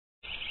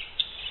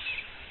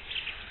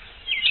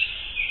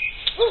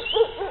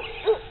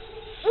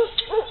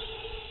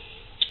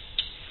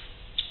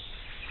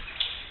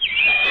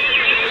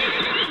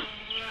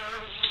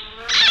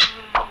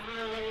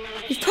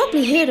You've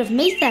probably heard of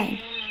methane.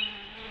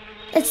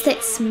 It's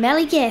that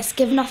smelly gas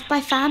given off by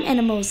farm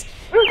animals,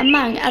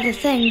 among other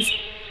things.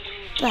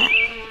 But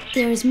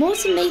there is more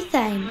to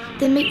methane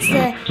than meets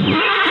the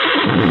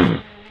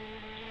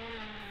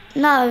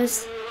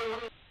nose.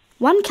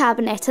 One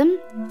carbon atom,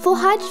 4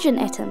 hydrogen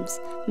atoms.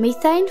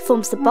 Methane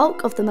forms the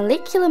bulk of the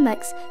molecular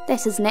mix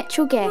that is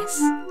natural gas.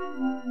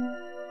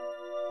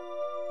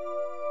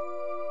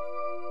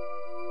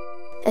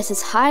 It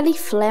is highly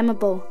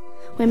flammable.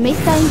 When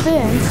methane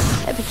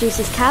burns, it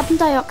produces carbon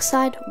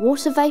dioxide,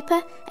 water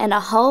vapour and a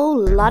whole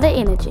lot of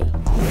energy.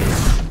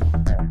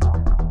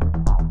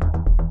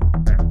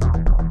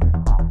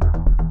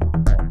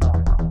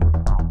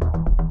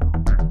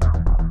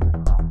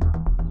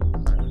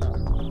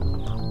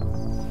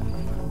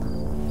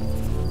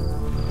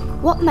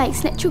 What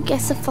makes natural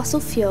gas a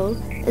fossil fuel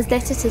is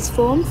that it is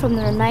formed from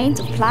the remains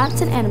of plants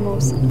and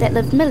animals that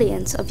lived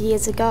millions of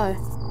years ago.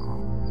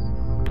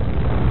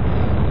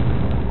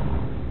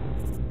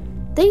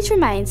 These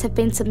remains have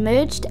been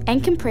submerged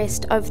and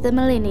compressed over the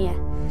millennia,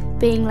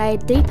 being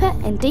laid deeper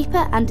and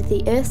deeper under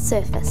the Earth's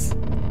surface.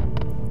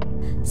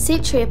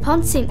 Century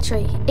upon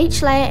century,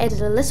 each layer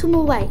added a little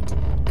more weight,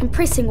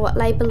 compressing what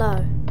lay below.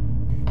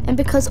 And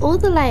because all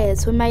the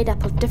layers were made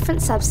up of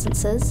different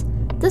substances,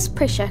 this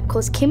pressure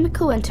caused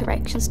chemical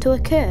interactions to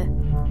occur,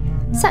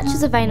 such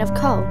as a vein of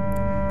coal,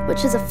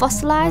 which is a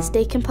fossilised,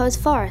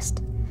 decomposed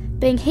forest,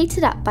 being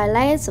heated up by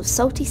layers of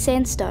salty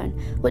sandstone,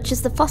 which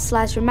is the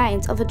fossilised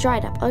remains of a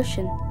dried up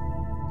ocean.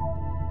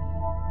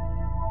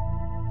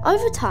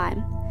 Over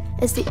time,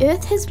 as the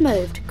Earth has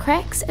moved,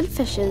 cracks and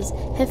fissures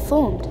have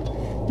formed,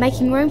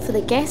 making room for the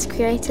gas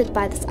created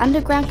by this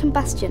underground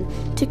combustion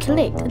to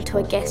collect into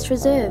a gas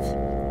reserve.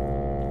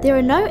 There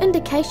are no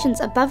indications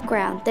above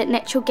ground that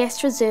natural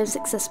gas reserves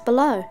exist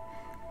below.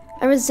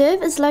 A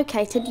reserve is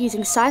located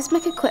using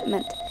seismic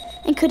equipment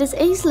and could as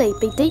easily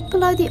be deep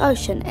below the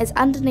ocean as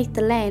underneath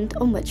the land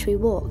on which we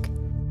walk.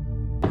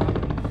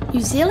 New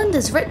Zealand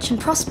is rich in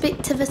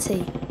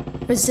prospectivity.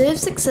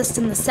 Reserves exist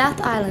in the South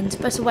Island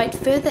but await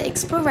further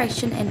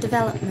exploration and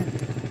development.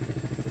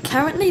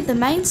 Currently the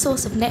main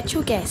source of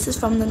natural gas is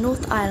from the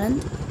North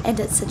Island and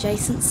its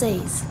adjacent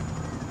seas.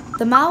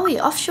 The Maui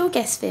offshore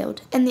gas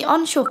field and the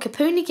onshore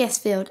Kapuni gas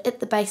field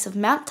at the base of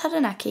Mount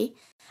Taranaki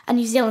are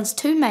New Zealand's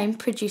 2 main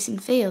producing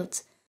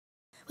fields,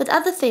 with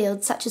other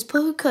fields such as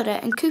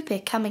Puhukura and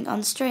Kupe coming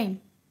on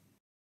stream.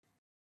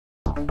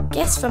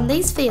 Gas from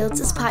these fields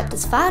is piped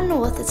as far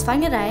north as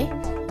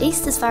Whangarei,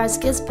 east as far as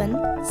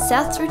Gisborne,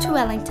 south through to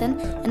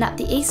Wellington and up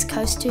the east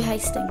coast to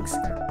Hastings.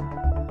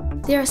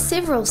 There are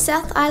several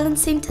South Island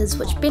centres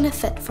which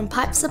benefit from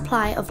pipe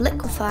supply of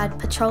liquefied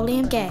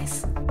petroleum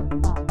gas.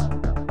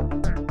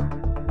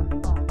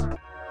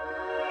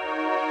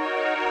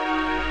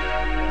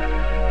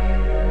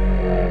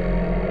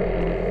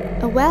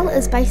 A well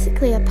is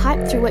basically a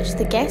pipe through which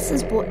the gas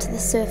is brought to the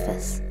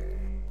surface.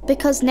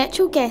 Because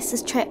natural gas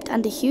is trapped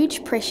under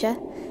huge pressure,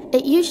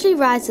 it usually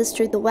rises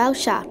through the well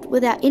shaft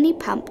without any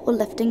pump or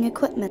lifting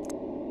equipment.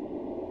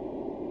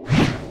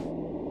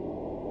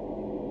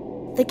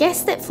 The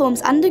gas that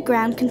forms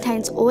underground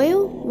contains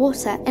oil,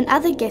 water and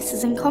other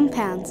gases and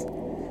compounds,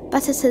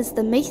 but it is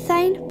the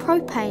methane,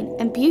 propane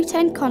and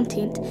butane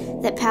content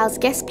that powers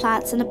gas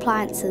plants and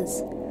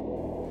appliances.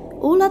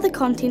 All other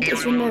content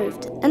is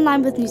removed, in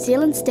line with New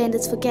Zealand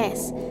standards for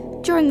gas,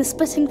 during the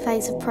splitting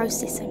phase of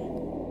processing.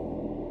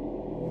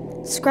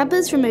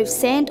 Scrubbers remove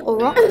sand or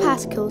rock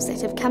particles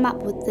that have come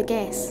up with the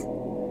gas.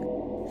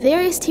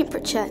 Various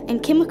temperature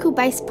and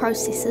chemical-based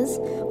processes,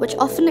 which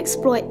often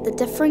exploit the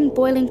differing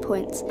boiling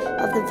points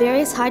of the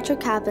various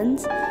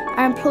hydrocarbons,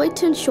 are employed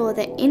to ensure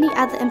that any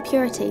other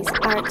impurities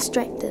are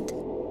extracted.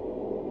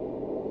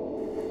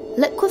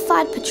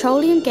 Liquefied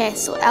petroleum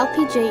gas or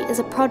LPG is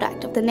a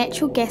product of the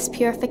natural gas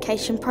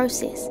purification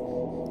process,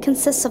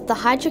 consists of the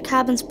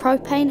hydrocarbons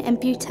propane and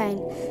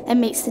butane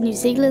and meets the New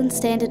Zealand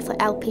standard for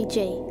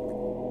LPG.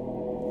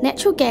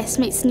 Natural gas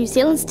meets the New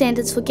Zealand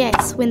standards for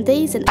gas when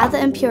these and other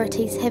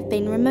impurities have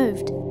been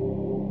removed.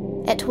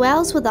 At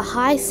wells with a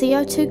high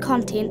CO2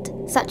 content,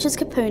 such as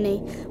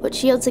Kapuni,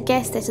 which yields a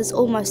gas that is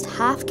almost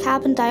half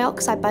carbon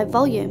dioxide by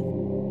volume,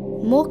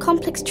 more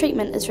complex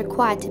treatment is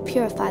required to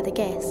purify the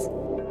gas.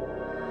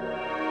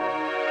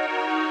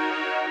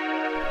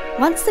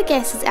 Once the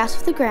gas is out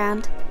of the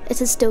ground,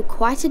 it is still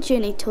quite a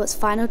journey to its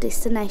final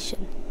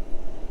destination.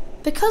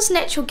 Because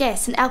natural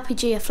gas and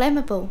LPG are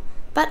flammable,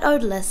 but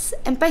odourless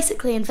and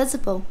basically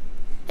invisible,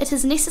 it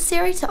is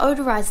necessary to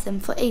odorise them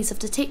for ease of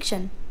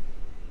detection.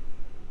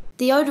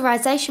 The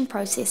odorisation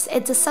process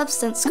adds a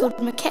substance called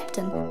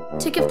mercaptan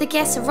to give the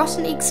gas a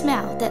rotten egg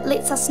smell that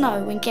lets us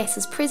know when gas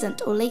is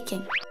present or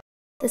leaking.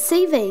 The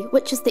CV,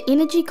 which is the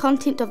energy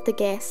content of the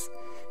gas,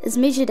 is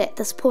measured at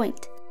this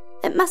point.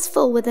 It must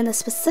fall within a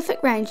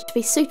specific range to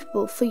be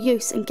suitable for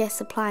use in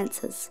gas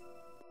appliances.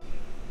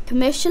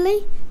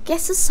 Commercially,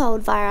 gas is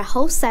sold via a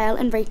wholesale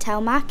and retail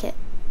market.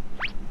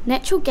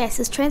 Natural gas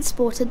is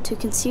transported to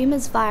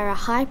consumers via a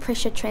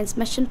high-pressure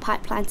transmission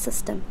pipeline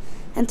system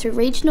and through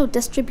regional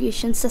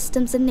distribution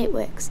systems and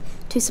networks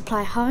to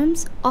supply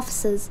homes,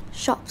 offices,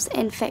 shops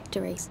and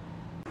factories.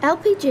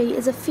 LPG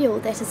is a fuel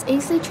that is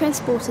easily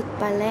transported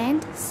by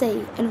land,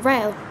 sea and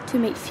rail to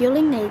meet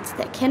fueling needs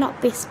that cannot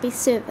best be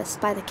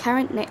serviced by the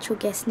current natural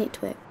gas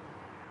network.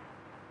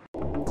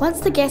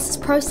 Once the gas is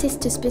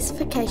processed to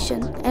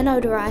specification and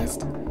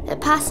odorised, it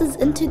passes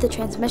into the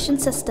transmission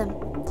system.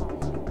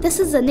 This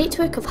is a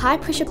network of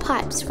high-pressure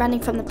pipes running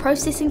from the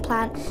processing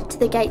plant to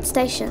the gate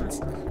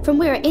stations, from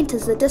where it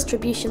enters the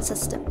distribution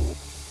system.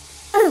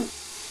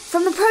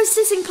 From the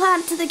processing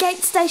plant to the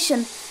gate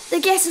station, the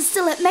gas is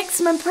still at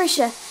maximum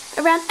pressure,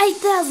 around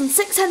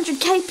 8,600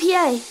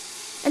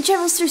 kPa, and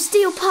travels through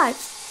steel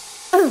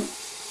pipes.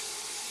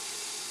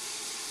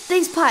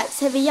 These pipes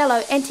have a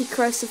yellow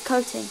anti-corrosive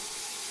coating.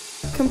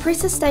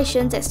 Compressor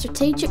stations at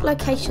strategic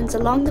locations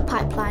along the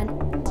pipeline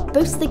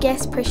boost the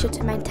gas pressure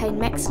to maintain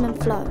maximum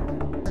flow.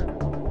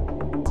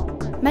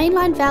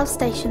 Mainline valve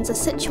stations are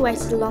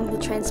situated along the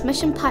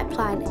transmission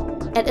pipeline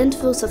at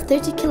intervals of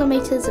 30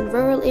 km in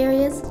rural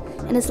areas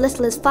and as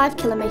little as 5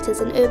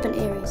 km in urban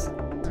areas.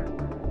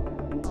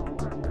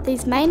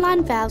 These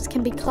mainline valves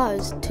can be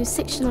closed to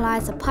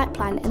sectionalise a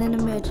pipeline in an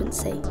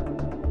emergency.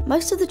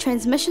 Most of the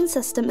transmission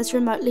system is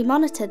remotely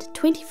monitored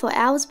 24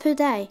 hours per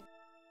day.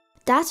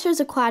 Data is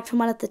acquired from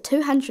one of the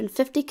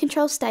 250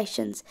 control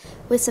stations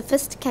where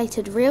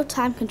sophisticated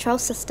real-time control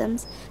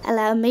systems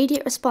allow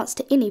immediate response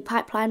to any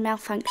pipeline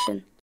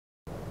malfunction.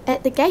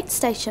 At the gate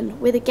station,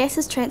 where the gas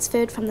is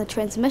transferred from the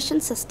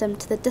transmission system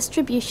to the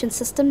distribution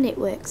system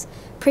networks,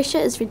 pressure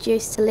is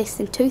reduced to less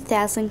than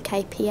 2,000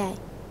 kPa.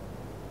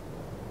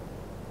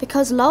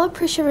 Because lower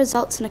pressure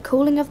results in a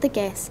cooling of the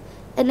gas,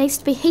 it needs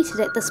to be heated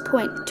at this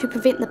point to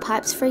prevent the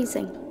pipes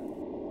freezing.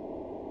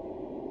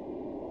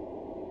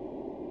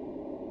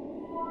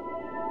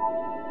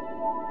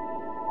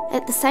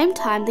 At the same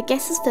time, the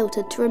gas is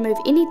filtered to remove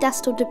any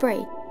dust or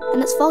debris,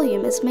 and its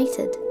volume is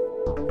metered.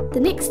 The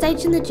next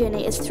stage in the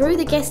journey is through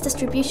the gas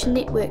distribution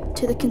network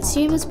to the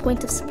consumer's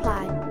point of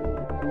supply.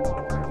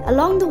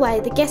 Along the way,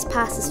 the gas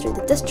passes through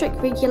the district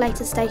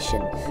regulator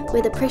station,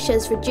 where the pressure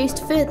is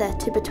reduced further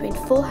to between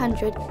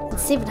 400 and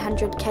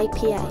 700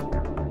 kPa.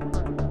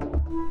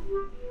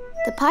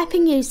 The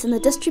piping used in the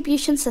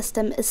distribution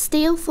system is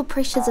steel for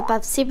pressures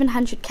above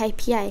 700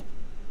 kPa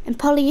and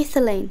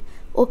polyethylene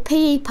or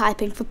PE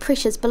piping for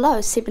pressures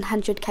below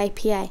 700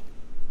 kPa.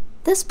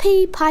 This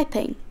PE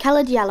piping,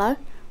 coloured yellow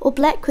or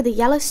black with a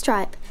yellow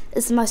stripe,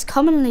 is the most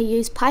commonly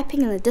used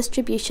piping in the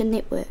distribution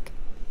network.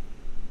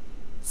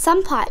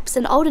 Some pipes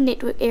in older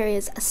network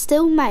areas are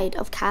still made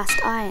of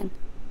cast iron.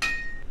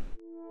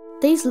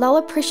 These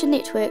lower pressure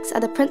networks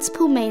are the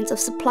principal means of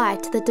supply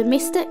to the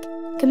domestic,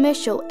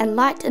 commercial and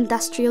light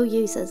industrial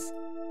users.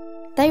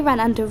 They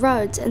run under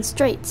roads and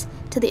streets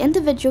to the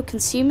individual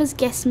consumer's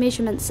gas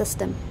measurement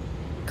system,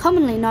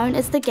 commonly known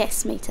as the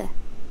gas meter.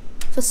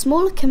 For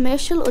smaller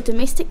commercial or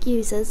domestic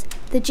users,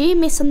 the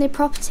GMS on their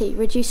property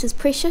reduces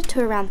pressure to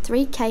around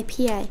 3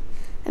 kPa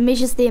and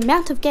measures the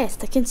amount of gas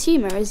the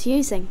consumer is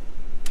using.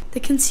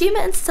 The consumer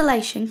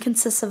installation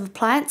consists of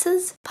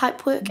appliances,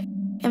 pipework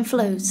and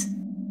flues.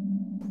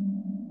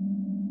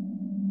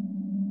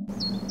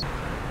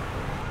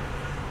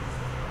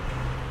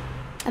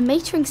 A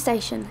metering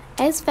station,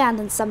 as found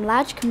in some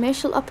large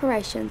commercial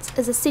operations,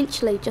 is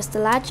essentially just a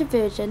larger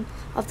version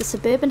of the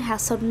suburban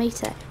household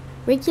meter,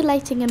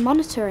 regulating and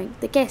monitoring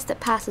the gas that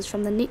passes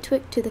from the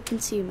network to the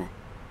consumer.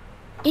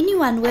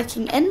 Anyone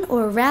working in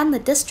or around the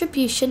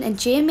distribution and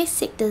GMS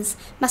sectors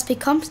must be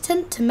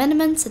competent to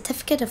minimum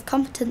certificate of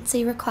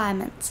competency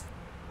requirements.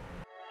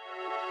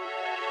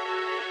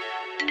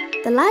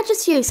 The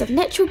largest use of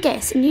natural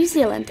gas in New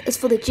Zealand is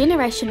for the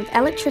generation of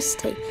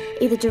electricity,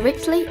 either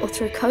directly or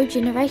through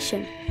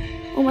cogeneration.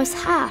 Almost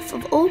half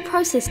of all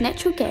processed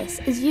natural gas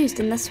is used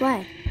in this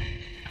way.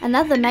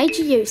 Another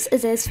major use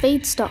is as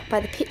feedstock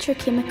by the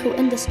petrochemical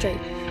industry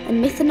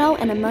in methanol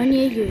and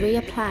ammonia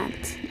urea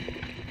plants.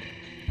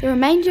 The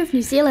remainder of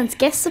New Zealand's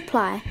gas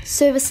supply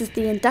services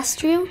the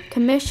industrial,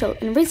 commercial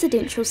and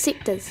residential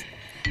sectors.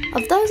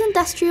 Of those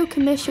industrial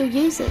commercial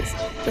users,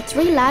 the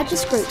three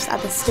largest groups are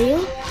the steel,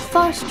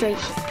 forestry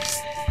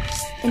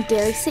and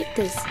dairy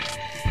sectors.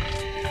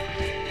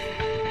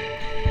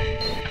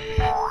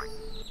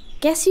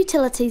 Gas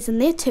utilities in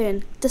their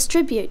turn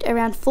distribute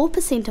around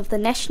 4% of the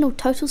national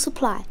total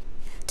supply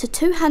to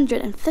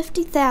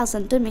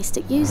 250,000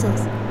 domestic users.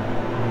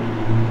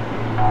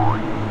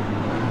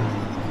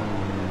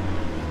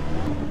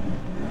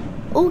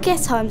 All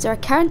gas homes are a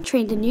current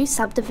trend in new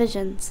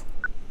subdivisions.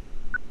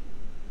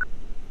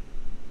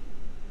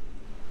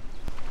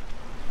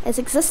 As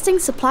existing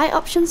supply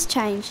options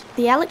change,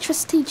 the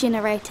electricity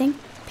generating,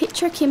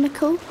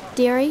 petrochemical,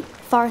 dairy,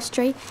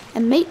 forestry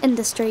and meat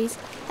industries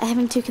are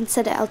having to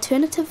consider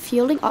alternative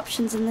fuelling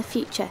options in the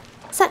future,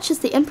 such as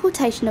the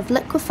importation of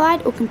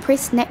liquefied or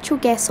compressed natural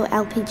gas or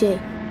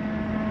LPG.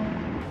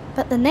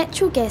 But the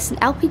natural gas and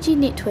LPG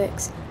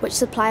networks, which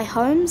supply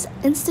homes,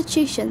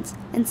 institutions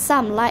and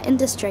some light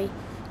industry,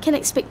 can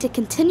expect a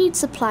continued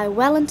supply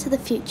well into the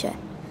future,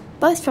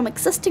 both from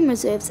existing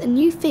reserves and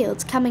new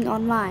fields coming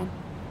online.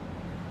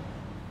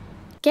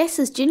 Gas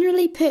is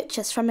generally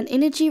purchased from an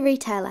energy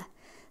retailer.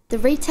 The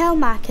retail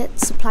market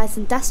supplies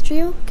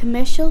industrial,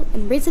 commercial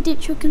and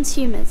residential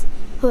consumers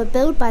who are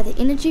billed by the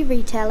energy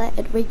retailer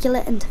at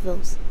regular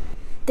intervals.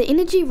 The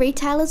energy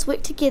retailers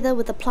work together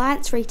with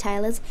appliance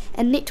retailers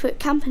and network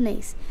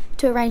companies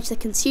to arrange the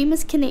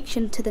consumer's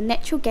connection to the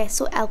natural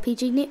gas or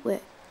LPG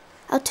network.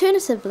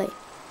 Alternatively,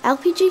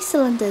 LPG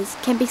cylinders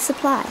can be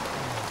supplied.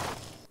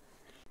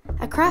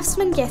 A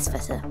craftsman gas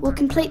fitter will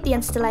complete the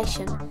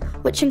installation,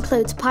 which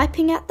includes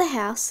piping out the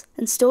house,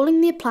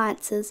 installing the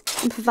appliances,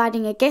 and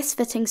providing a gas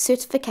fitting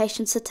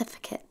certification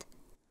certificate.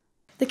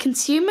 The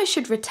consumer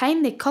should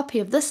retain their copy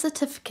of this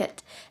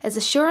certificate as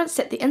assurance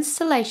that the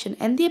installation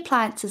and the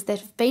appliances that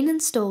have been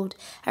installed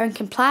are in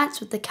compliance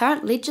with the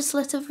current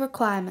legislative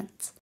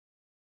requirements.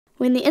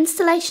 When the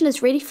installation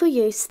is ready for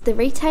use, the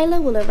retailer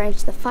will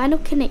arrange the final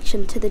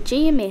connection to the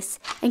GMS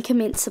and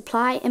commence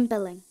supply and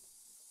billing.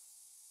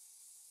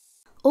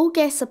 All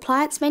gas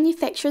appliance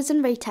manufacturers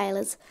and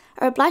retailers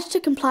are obliged to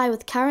comply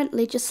with current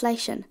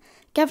legislation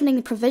governing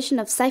the provision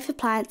of safe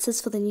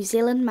appliances for the New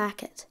Zealand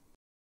market.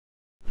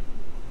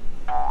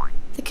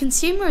 The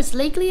consumer is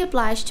legally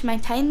obliged to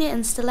maintain their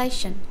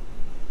installation,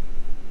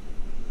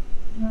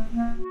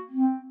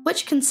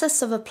 which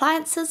consists of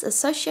appliances,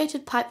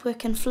 associated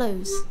pipework and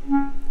flues,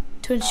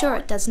 to ensure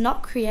it does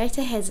not create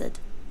a hazard.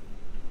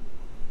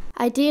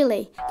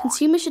 Ideally,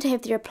 consumers should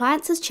have their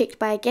appliances checked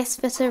by a gas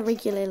fitter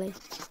regularly.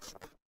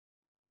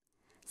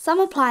 Some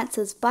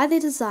appliances, by their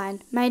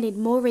design, may need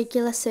more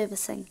regular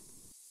servicing.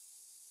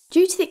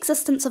 Due to the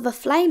existence of a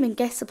flame in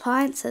gas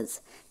appliances,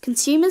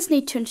 consumers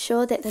need to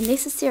ensure that the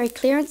necessary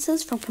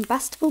clearances from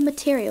combustible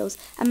materials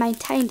are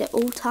maintained at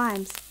all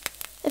times.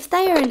 If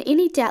they are in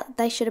any doubt,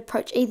 they should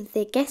approach either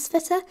their gas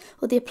fitter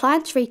or the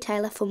appliance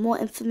retailer for more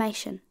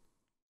information.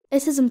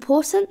 It is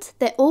important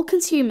that all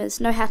consumers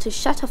know how to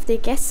shut off their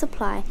gas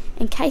supply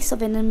in case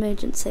of an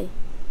emergency.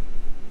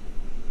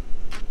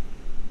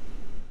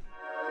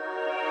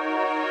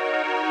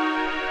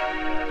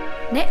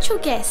 Natural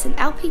gas and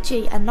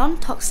LPG are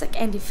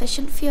non-toxic and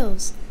efficient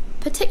fuels,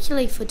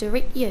 particularly for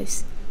direct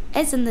use,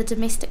 as in the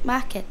domestic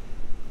market.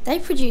 They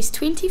produce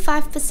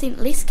 25%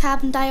 less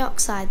carbon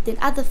dioxide than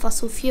other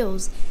fossil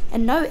fuels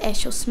and no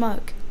ash or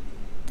smoke.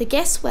 The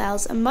gas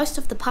wells and most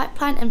of the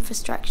pipeline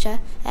infrastructure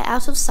are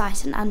out of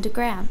sight and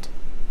underground.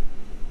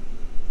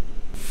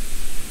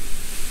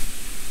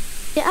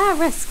 There are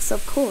risks,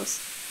 of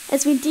course,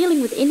 as when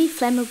dealing with any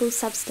flammable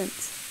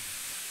substance.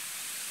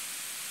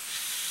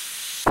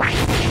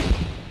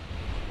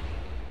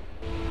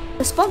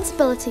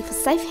 Responsibility for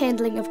safe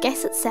handling of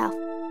gas itself,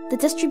 the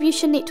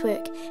distribution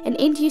network and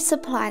end-use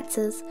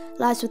appliances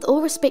lies with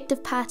all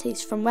respective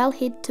parties from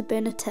wellhead to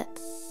burner tip.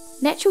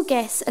 Natural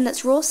gas in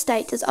its raw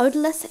state is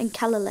odourless and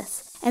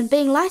colourless, and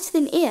being lighter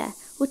than air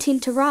will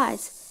tend to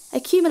rise,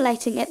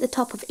 accumulating at the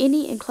top of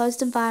any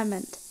enclosed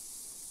environment.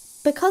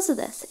 Because of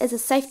this, as a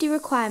safety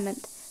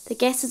requirement, the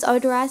gas is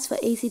odorised for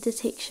easy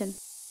detection.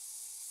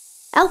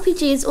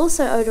 LPG is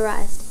also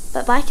odorised,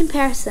 but by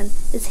comparison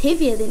is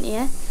heavier than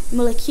air and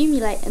will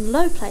accumulate in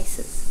low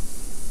places.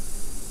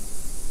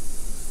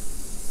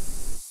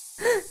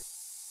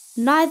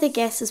 Neither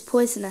gas is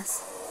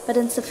poisonous, but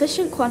in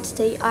sufficient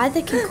quantity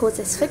either can cause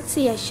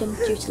asphyxiation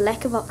due to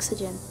lack of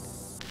oxygen.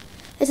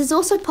 It is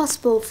also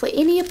possible for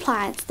any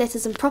appliance that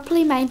is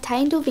improperly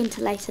maintained or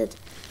ventilated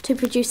to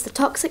produce the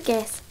toxic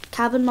gas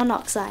carbon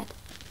monoxide.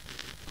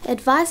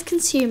 Advise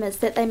consumers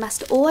that they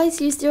must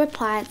always use their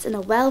appliance in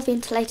a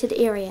well-ventilated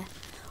area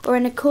or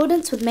in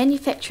accordance with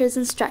manufacturer's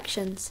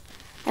instructions,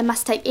 and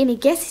must take any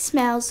gassy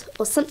smells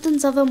or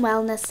symptoms of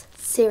unwellness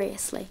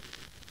seriously.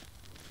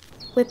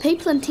 Where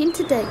people intend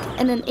to dig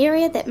in an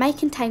area that may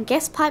contain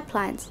gas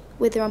pipelines,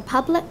 whether on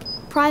public,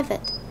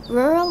 private,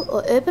 rural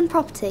or urban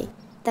property,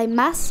 they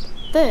must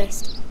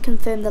first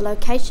confirm the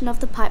location of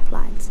the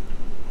pipelines.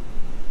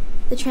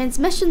 The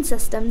transmission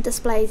system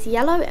displays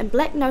yellow and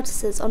black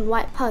notices on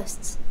white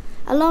posts,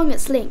 along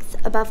its length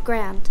above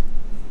ground.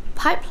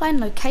 Pipeline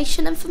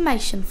location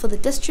information for the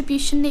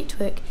distribution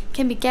network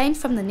can be gained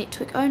from the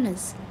network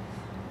owners.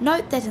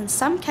 Note that in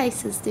some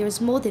cases there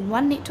is more than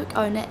one network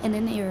owner in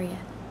an area.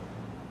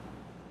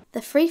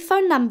 The free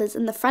phone numbers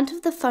in the front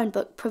of the phone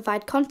book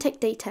provide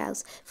contact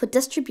details for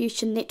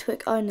distribution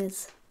network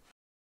owners.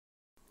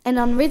 And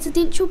on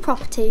residential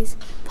properties,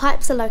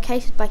 pipes are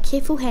located by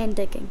careful hand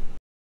digging.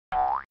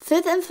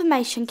 Further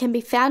information can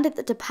be found at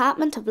the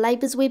Department of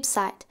Labour's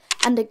website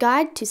under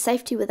Guide to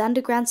Safety with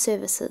Underground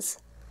Services.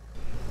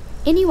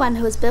 Anyone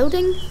who is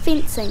building,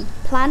 fencing,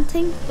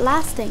 planting,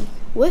 blasting,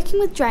 working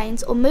with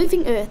drains or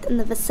moving earth in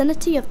the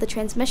vicinity of the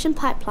transmission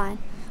pipeline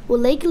will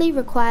legally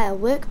require a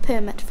work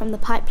permit from the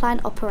pipeline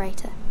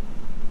operator.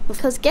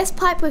 Because gas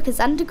pipework is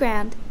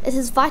underground, it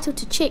is vital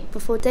to check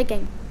before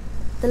digging.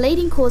 The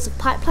leading cause of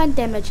pipeline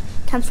damage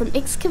comes from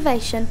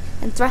excavation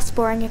and thrust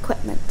boring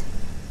equipment.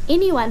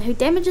 Anyone who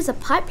damages a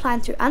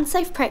pipeline through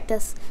unsafe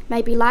practice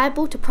may be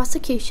liable to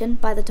prosecution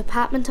by the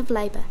Department of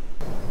Labour.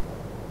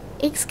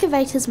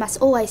 Excavators must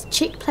always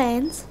check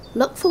plans,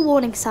 look for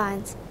warning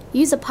signs,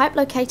 use a pipe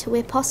locator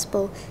where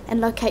possible,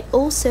 and locate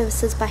all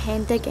surfaces by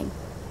hand digging.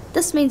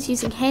 This means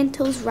using hand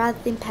tools rather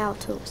than power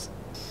tools.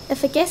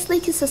 If a gas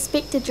leak is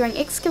suspected during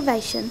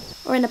excavation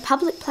or in a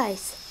public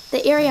place,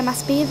 the area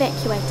must be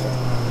evacuated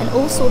and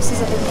all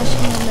sources of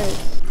ignition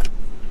removed.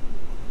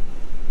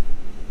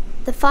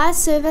 The fire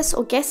service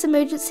or gas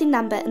emergency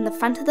number in the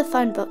front of the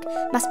phone book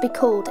must be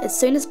called as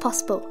soon as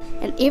possible,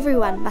 and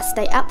everyone must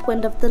stay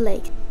upwind of the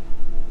leak.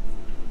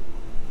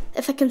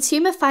 If a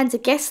consumer finds a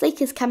gas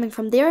leak is coming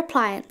from their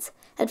appliance,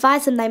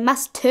 advise them they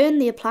must turn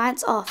the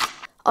appliance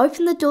off,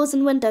 open the doors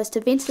and windows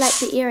to ventilate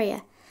the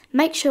area,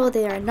 make sure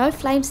there are no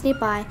flames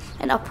nearby,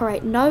 and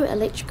operate no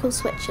electrical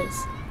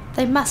switches.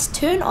 They must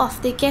turn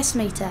off their gas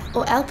meter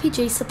or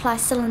LPG supply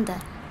cylinder.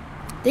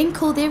 Then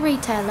call their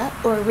retailer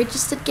or a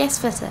registered gas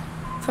fitter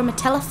from a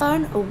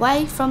telephone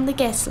away from the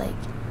gas leak.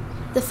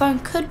 The phone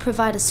could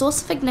provide a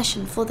source of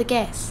ignition for the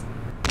gas.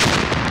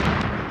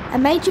 A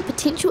major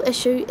potential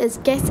issue is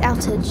gas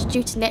outage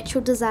due to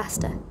natural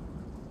disaster.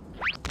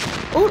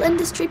 All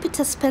industry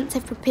participants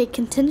have prepared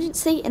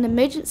contingency and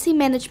emergency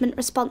management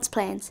response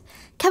plans,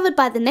 covered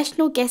by the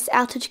National Gas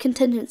Outage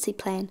Contingency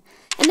Plan,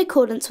 in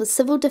accordance with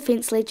civil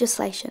defence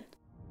legislation.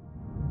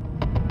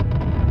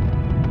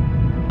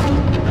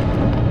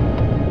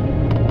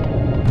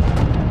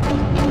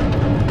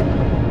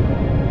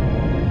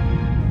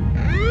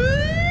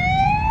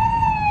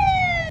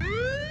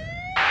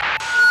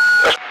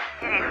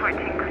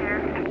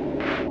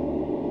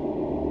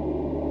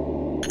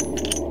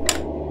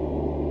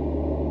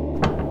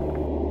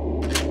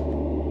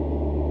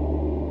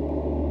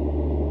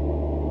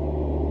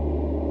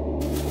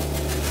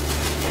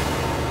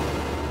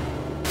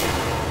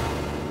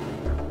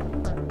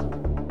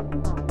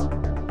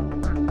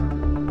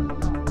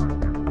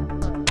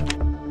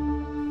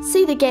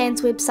 See the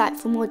GAN's website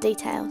for more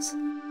details.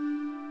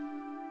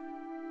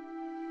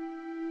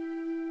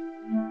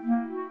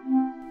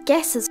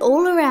 Gas is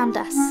all around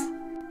us.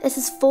 It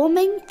is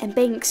forming and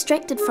being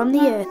extracted from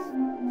the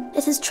earth.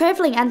 It is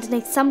travelling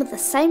underneath some of the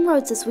same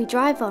roads as we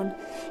drive on,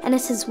 and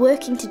it is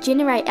working to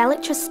generate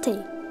electricity,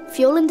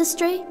 fuel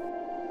industry,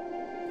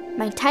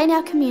 maintain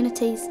our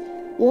communities,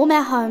 warm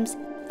our homes,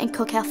 and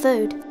cook our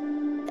food.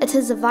 It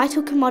is a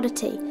vital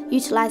commodity,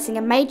 utilising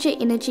a major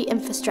energy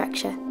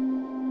infrastructure.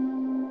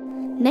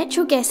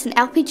 Natural gas and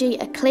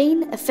LPG are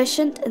clean,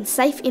 efficient and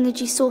safe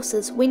energy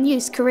sources when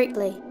used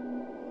correctly.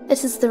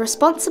 It is the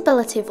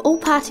responsibility of all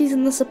parties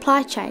in the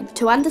supply chain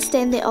to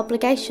understand their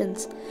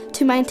obligations,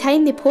 to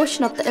maintain their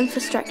portion of the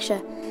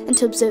infrastructure, and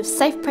to observe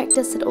safe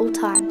practice at all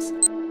times.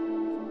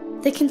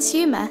 The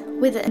consumer,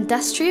 whether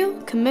industrial,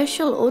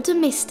 commercial or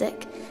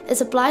domestic,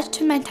 is obliged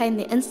to maintain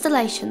their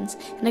installations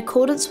in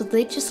accordance with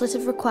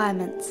legislative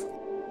requirements.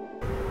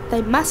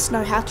 They must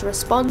know how to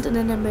respond in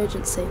an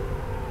emergency.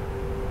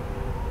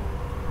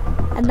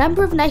 A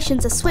number of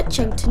nations are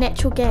switching to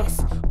natural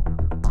gas,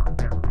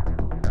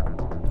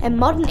 and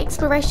modern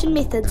exploration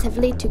methods have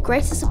led to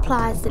greater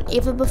supplies than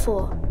ever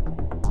before.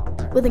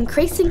 With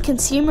increasing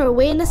consumer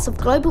awareness of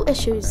global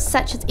issues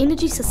such as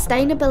energy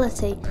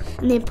sustainability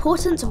and the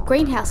importance of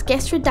greenhouse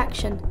gas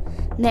reduction,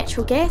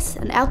 natural gas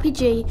and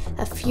LPG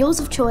are fuels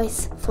of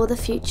choice for the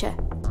future.